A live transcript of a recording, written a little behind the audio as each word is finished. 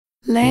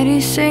Lady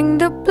sing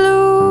the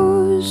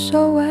blues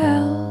so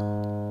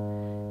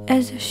well,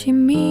 as if she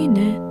mean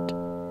it,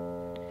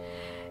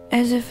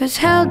 as if it's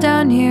hell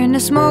down here in the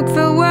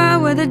smoke-filled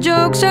world where the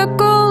jokes are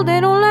gold.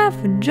 They don't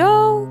laugh at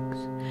jokes,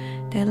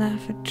 they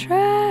laugh at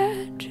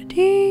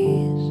tragedies.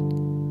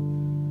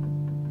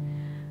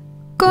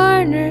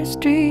 Corner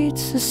street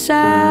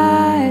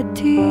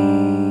societies,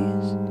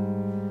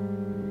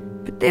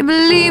 but they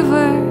believe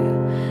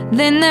her,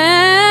 they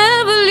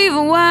never leave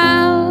her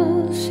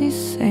while she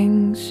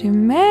sings. She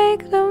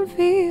make them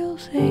feel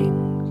things.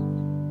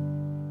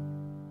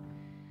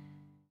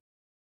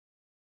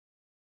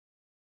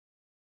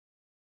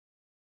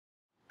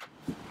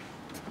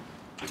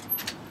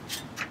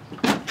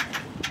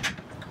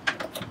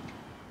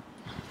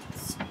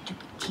 Stupid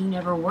key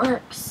never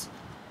works.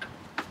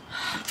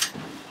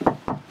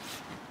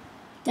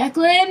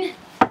 Declan?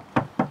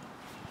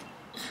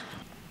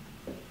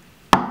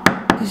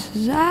 This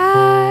is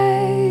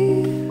I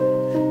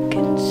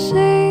can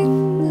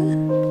sing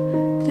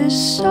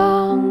this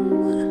song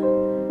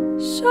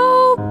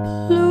so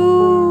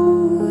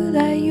blue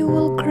that you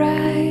will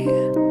cry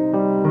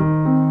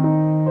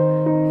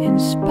in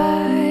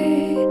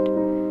spite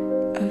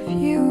of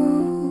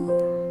you.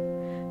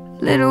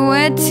 Little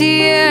wet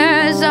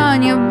tears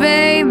on your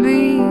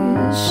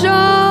baby's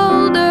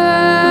shoulder.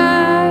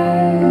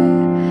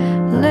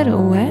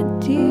 Little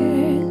wet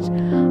tears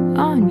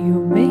on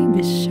your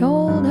baby's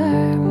shoulder.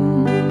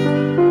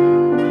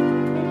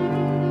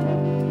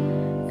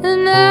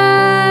 And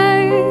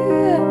I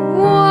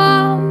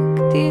walk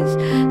these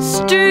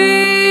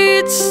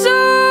streets so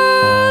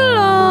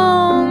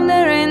long,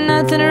 there ain't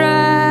nothing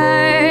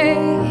right,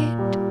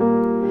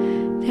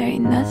 there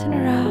ain't nothing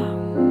wrong,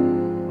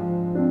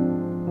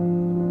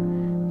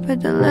 but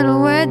the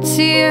little wet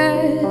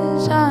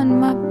tears on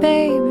my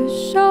baby's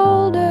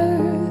shoulder.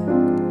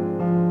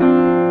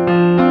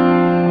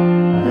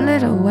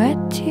 Little wet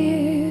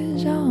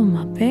tears on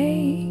my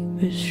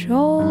baby's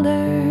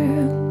shoulder.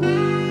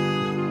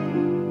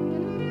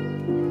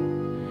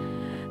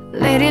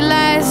 Lady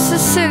lights a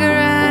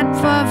cigarette,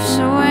 puffs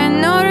away,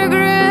 no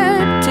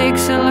regret.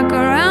 Takes a look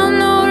around,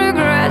 no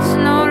regrets,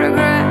 no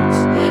regrets.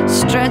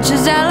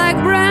 Stretches out like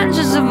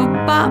branches of a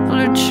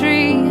poplar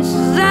tree.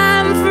 Says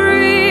I'm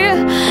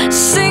free,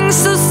 sings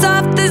so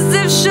soft as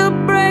if she'll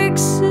break.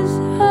 Says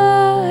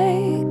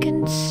I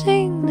can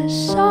sing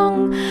this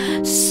song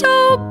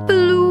so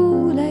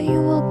blue that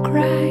you will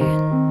cry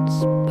in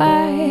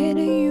spite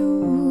of you.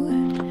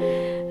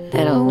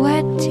 Little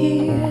wet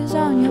tears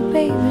on your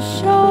baby's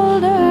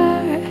shoulder.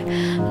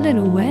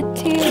 Little wet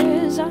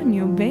tears on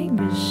your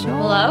baby's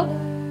shoulder. Hello?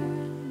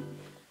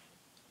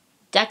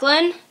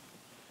 Declan?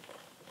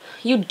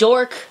 You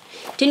dork.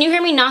 Didn't you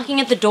hear me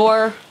knocking at the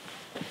door?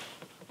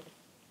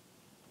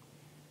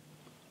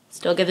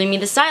 Still giving me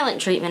the silent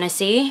treatment, I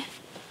see.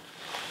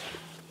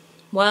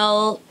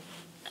 Well,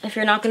 if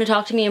you're not going to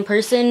talk to me in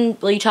person,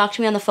 will you talk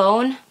to me on the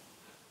phone?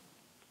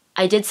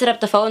 I did set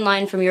up the phone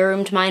line from your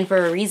room to mine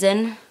for a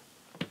reason.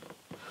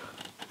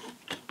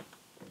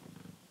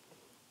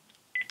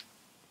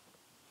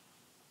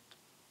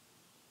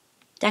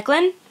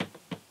 Declan?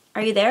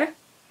 Are you there?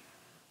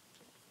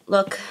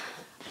 Look,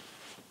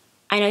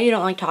 I know you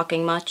don't like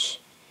talking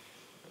much,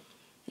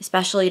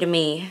 especially to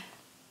me,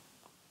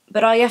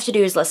 but all you have to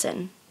do is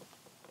listen.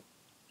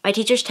 My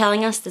teacher's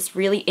telling us this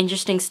really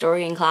interesting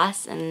story in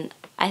class, and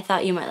I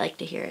thought you might like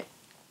to hear it.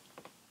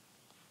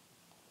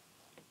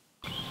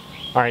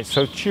 All right,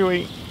 so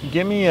Chewy,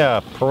 give me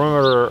a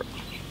perimeter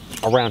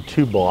around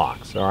 2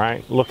 blocks, all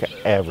right? Look at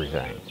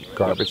everything.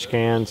 Garbage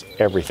cans,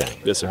 everything.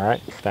 Yes, sir. All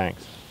right,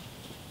 thanks.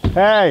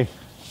 Hey!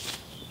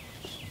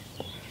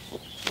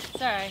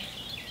 Sorry.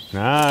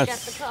 Nah, Got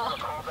the call.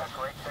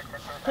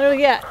 What do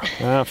we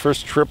got?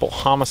 first triple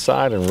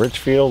homicide in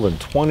Richfield in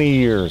 20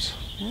 years.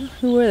 Well,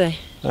 who were they?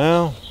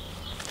 Well,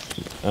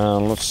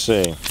 let's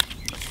see.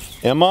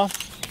 Emma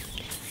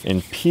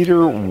and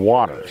Peter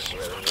Waters,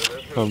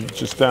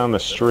 just down the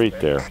street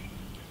there.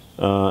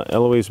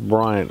 Eloise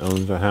Bryant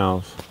owns the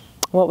house.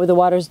 What were the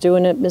Waters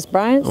doing at Miss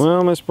Bryant's?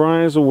 Well, Miss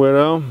Bryant is a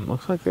widow.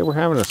 Looks like they were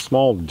having a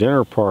small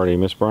dinner party.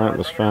 Miss Bryant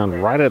was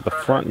found right at the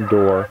front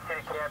door,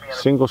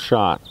 single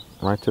shot,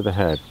 right to the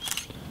head.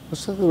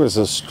 Looks like there was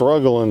a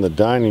struggle in the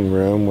dining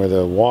room where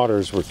the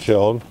Waters were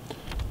killed.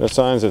 No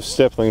signs of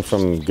stippling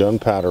from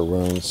gunpowder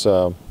wounds,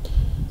 so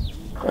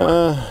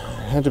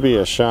had to be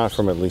a shot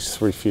from at least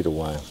 3 feet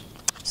away.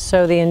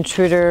 So the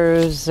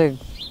intruder's a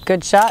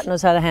good shot,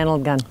 knows how to handle a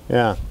gun.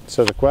 Yeah,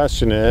 so the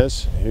question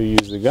is, who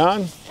used the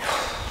gun?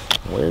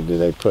 Where did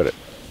they put it?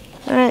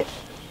 All right.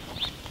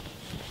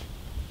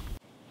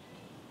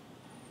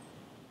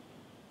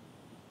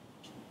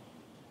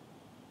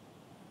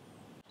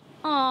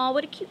 Aw,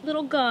 what a cute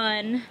little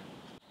gun.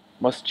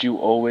 Must you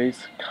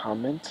always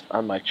comment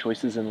on my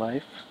choices in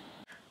life?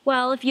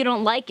 Well, if you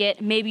don't like it,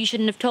 maybe you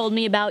shouldn't have told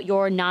me about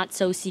your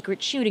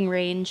not-so-secret shooting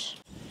range.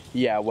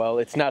 Yeah, well,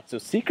 it's not so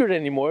secret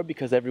anymore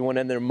because everyone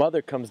and their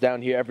mother comes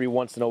down here every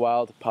once in a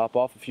while to pop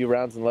off a few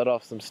rounds and let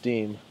off some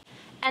steam.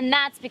 And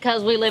that's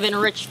because we live in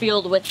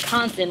Richfield,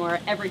 Wisconsin,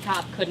 where every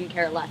cop couldn't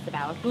care less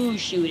about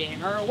who's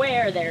shooting or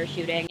where they're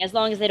shooting, as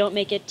long as they don't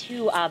make it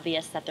too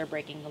obvious that they're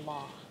breaking the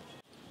law.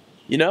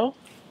 You know,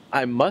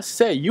 I must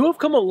say, you have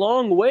come a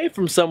long way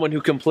from someone who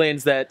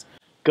complains that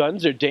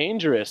guns are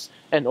dangerous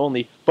and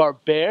only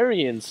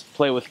barbarians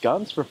play with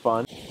guns for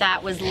fun.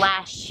 That was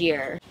last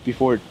year.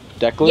 Before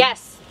Declan?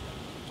 Yes.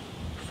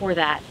 Before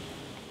that.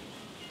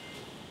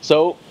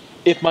 So,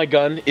 if my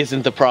gun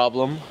isn't the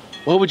problem,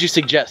 what would you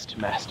suggest,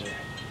 Master?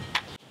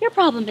 Your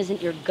problem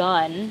isn't your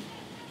gun.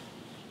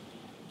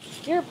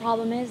 Your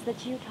problem is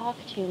that you talk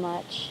too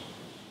much.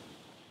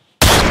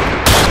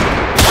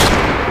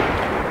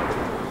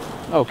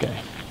 Okay.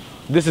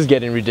 This is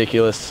getting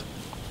ridiculous.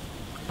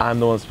 I'm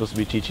the one supposed to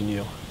be teaching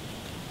you.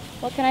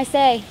 What can I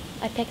say?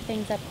 I pick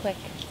things up quick.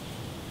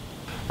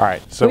 All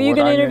right. So who are you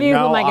going to interview? Who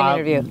am I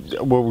going to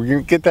interview? Well, we're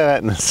going to get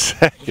that in a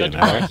second.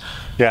 All right?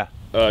 Yeah.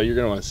 You're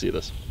going to want to see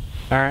this.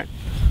 All right.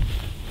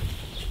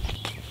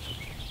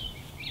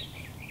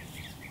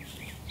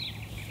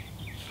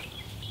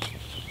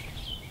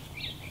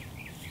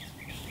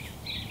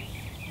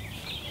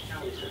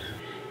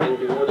 We'll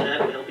be more than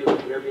happy to help you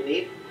with whatever you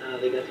need.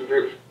 They got some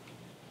dirt.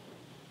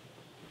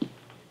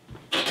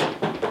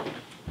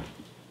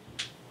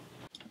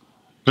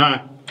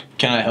 Hi.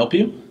 Can I help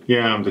you?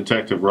 Yeah, I'm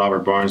Detective Robert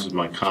Barnes with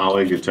my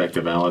colleague,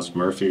 Detective Alice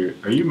Murphy.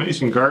 Are you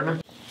Mason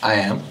Gardner? I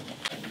am.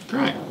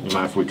 Great. You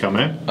mind if we come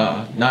in?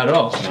 Not at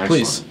all. Excellent.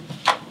 Please.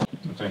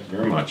 Thank you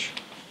very much.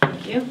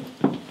 Thank you.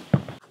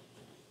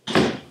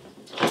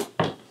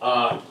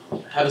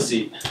 Have a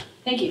seat.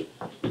 Thank you.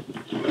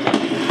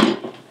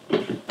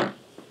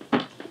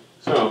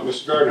 So,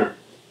 Mr. Gardner,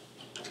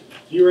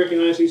 do you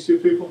recognize these two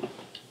people?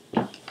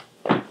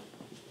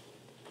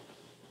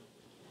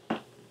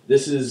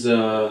 This is,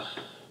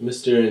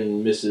 Mr.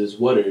 and Mrs.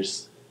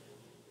 Waters.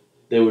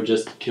 They were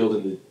just killed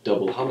in the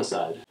double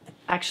homicide.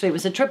 Actually, it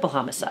was a triple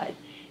homicide.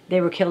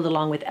 They were killed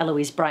along with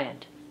Eloise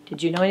Bryant.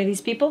 Did you know any of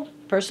these people,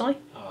 personally?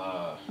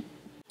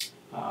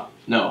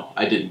 No,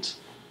 I didn't.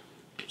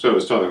 So it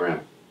was totally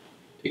random.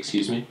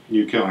 Excuse me?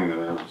 You killing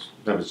them,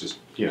 that was just,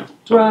 you know,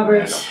 totally Robert.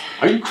 random.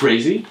 Are you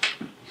crazy?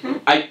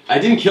 I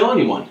didn't kill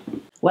anyone.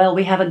 Well,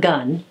 we have a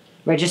gun,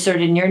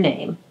 registered in your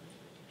name,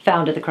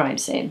 found at the crime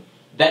scene.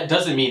 That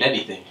doesn't mean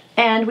anything.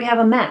 And we have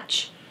a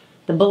match.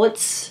 The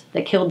bullets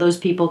that killed those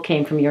people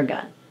came from your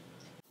gun.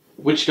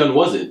 Which gun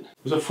was it? It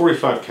was a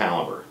 .45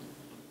 caliber,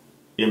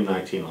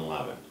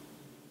 M1911.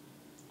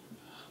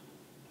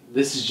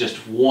 This is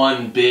just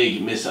one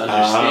big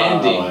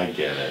misunderstanding. Oh, I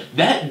get it.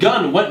 That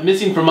gun went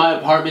missing from my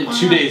apartment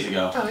 2 days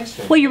ago. Oh, I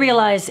see. Well, you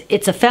realize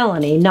it's a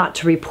felony not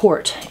to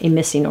report a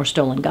missing or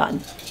stolen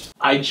gun.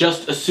 I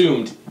just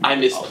assumed I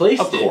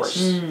misplaced Of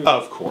course.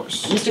 Of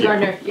course. Mr. Yeah.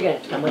 Gardner, you're going to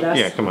have to come with us.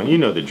 Yeah, come on. You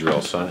know the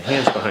drill, son.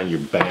 Hands behind your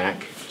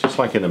back, just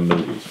like in the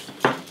movies.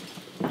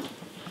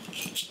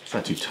 It's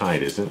not too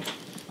tight, is it?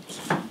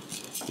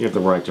 You have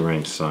the right to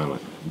remain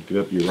silent. You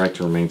give up your right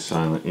to remain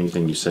silent.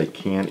 Anything you say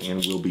can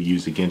and will be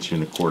used against you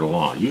in a court of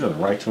law. You have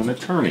the right to an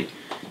attorney.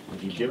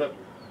 If you give up...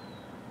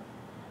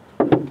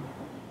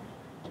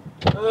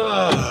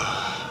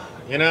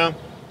 You know,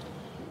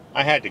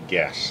 I had to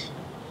guess.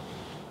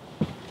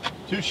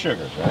 2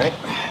 sugars, right?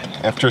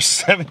 After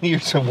 7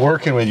 years of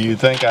working with you, you'd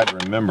think I'd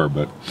remember,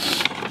 but...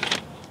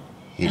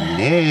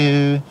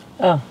 Hello?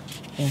 Oh,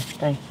 yeah,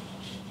 thanks.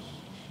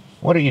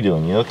 What are you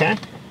doing? You okay?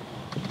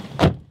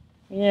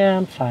 Yeah,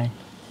 I'm fine.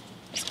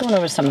 Just going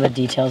over some of the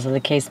details of the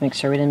case, make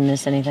sure we didn't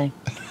miss anything.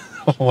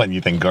 What,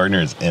 you think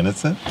Gardner is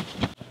innocent?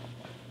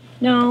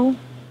 No.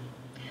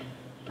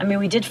 I mean,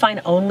 we did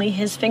find only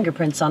his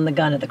fingerprints on the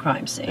gun at the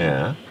crime scene.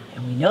 Yeah.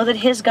 And we know that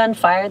his gun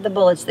fired the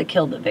bullets that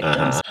killed the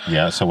victims.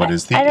 Yeah, so what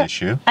is the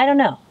issue? I don't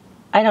know.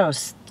 I don't know.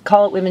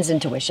 Call it women's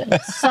intuition.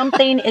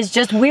 Something is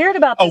just weird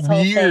about this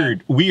whole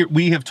thing.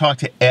 We have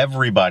talked to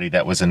everybody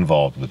that was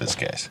involved with this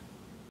case.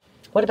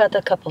 What about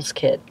the couple's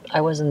kid?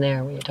 I wasn't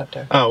there when you talked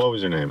to her. Oh, what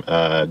was her name?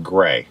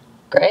 Gray.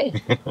 Gray?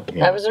 Yeah.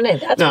 That was her name.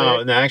 That's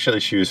weird. No, actually,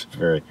 she was a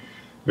very,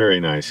 very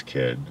nice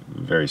kid.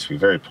 Very sweet,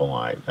 very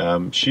polite.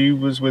 She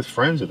was with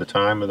friends at the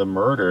time of the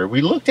murder.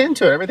 We looked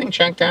into it. Everything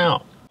checked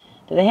out.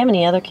 Do they have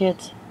any other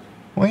kids?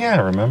 Well,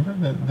 yeah, remember?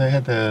 They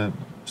had the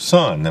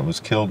son that was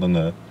killed in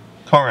the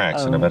car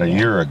accident about a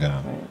year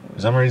ago.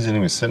 For some reason, he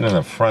was sitting in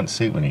the front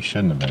seat when he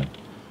shouldn't have been.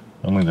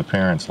 Only the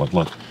parents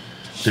look.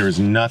 There is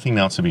nothing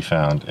else to be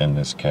found in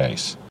this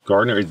case.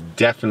 Gardner is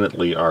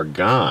definitely our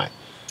guy.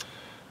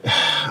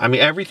 I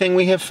mean, everything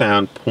we have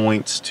found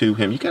points to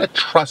him. You gotta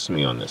trust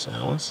me on this,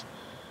 Alice.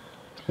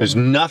 There's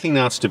nothing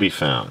else to be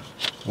found.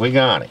 We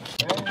got it.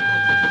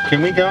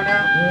 Can we go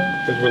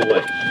now? Because we're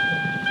late.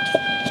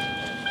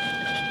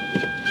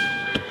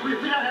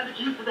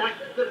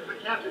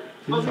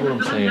 This is what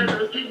I'm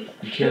saying.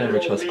 You can't ever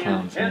trust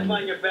clowns, man.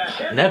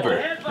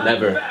 Never.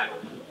 Never.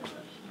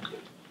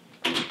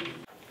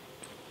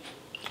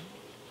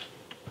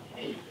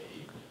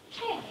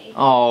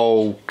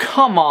 Oh,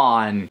 come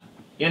on!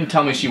 You didn't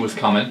tell me she was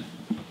coming.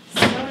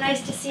 So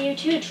nice to see you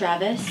too,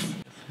 Travis.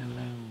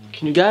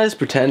 Can you guys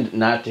pretend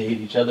not to hate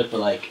each other for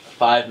like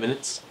 5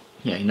 minutes?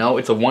 Yeah, you know,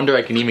 it's a wonder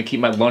I can even keep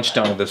my lunch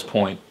down at this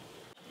point.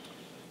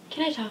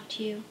 Can I talk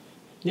to you?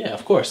 Yeah,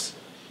 of course.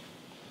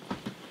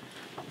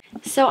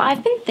 So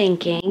I've been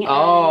thinking.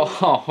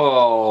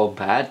 Oh,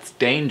 that's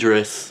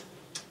dangerous.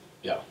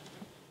 Yo,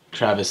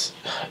 Travis,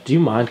 do you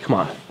mind? Come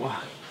on.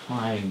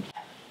 Fine.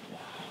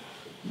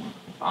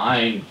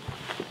 Fine.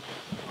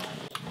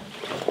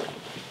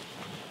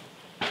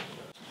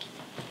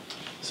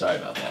 Sorry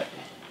about that.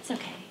 It's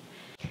okay.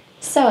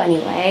 So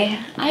anyway,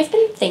 I've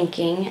been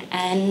thinking,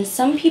 and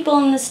some people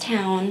in this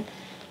town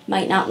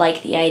might not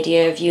like the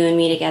idea of you and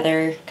me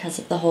together because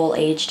of the whole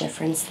age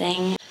difference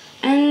thing.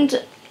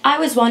 And I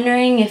was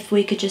wondering if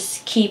we could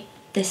just keep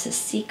this a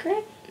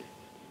secret?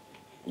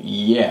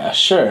 Yeah,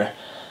 sure.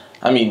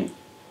 I mean,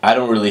 I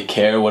don't really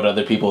care what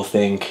other people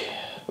think,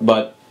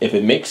 but if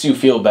it makes you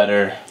feel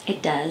better...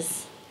 It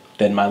does.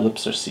 Then my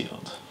lips are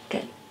sealed.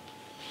 Good.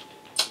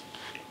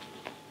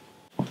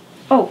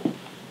 Oh,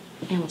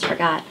 I almost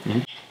forgot.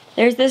 Mm-hmm.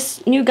 There's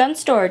this new gun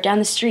store down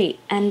the street,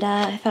 and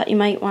I thought you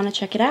might want to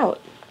check it out.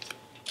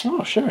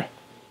 Oh, sure.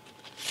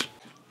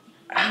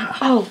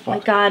 Oh my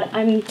god,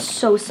 I'm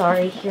so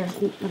sorry. Here,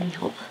 let me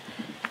help.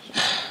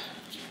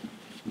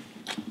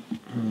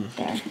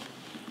 There.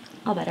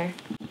 All better.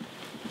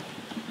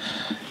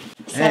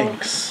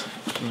 Thanks.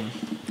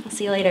 I'll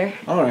see you later.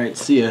 Alright,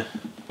 see ya.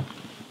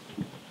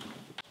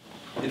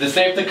 Is it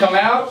safe to come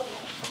out?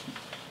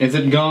 Is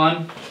it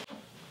gone?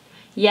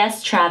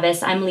 Yes,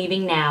 Travis, I'm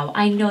leaving now.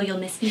 I know you'll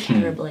miss me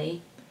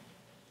terribly.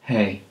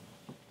 Hey.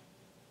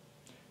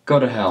 Go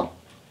to hell.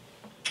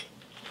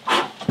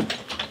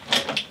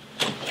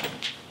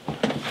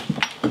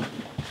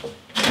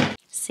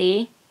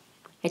 See?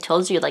 I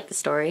told you you'd like the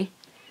story.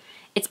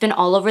 It's been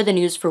all over the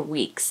news for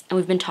weeks, and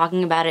we've been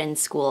talking about it in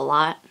school a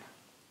lot.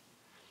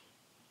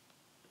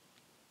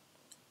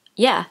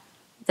 Yeah,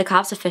 the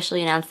cops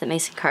officially announced that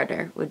Mason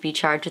Carter would be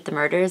charged with the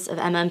murders of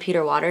Emma and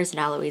Peter Waters and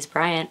Eloise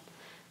Bryant.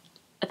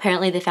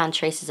 Apparently they found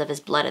traces of his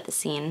blood at the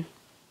scene.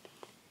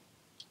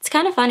 It's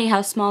kind of funny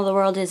how small the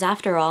world is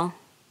after all.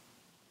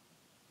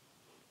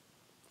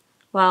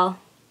 Well,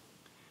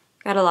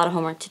 got a lot of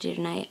homework to do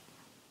tonight.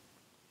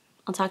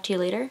 I'll talk to you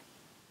later.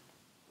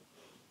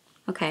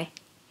 Okay.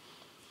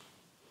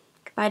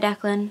 Goodbye,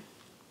 Declan.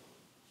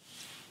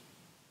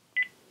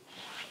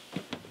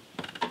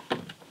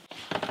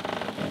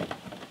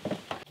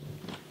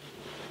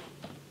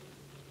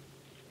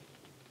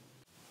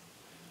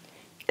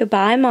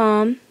 Goodbye,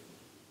 Mom.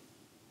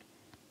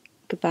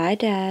 Goodbye,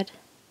 Dad.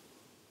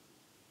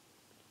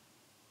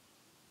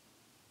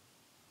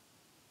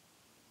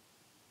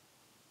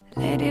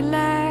 Lady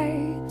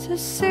lights a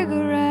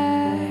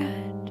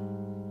cigarette,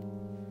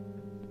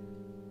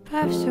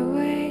 puffs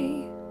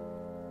away.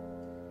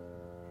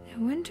 The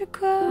winter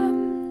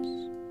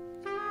comes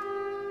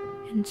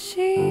and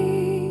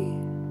she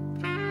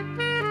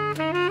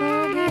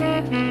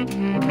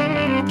forgets.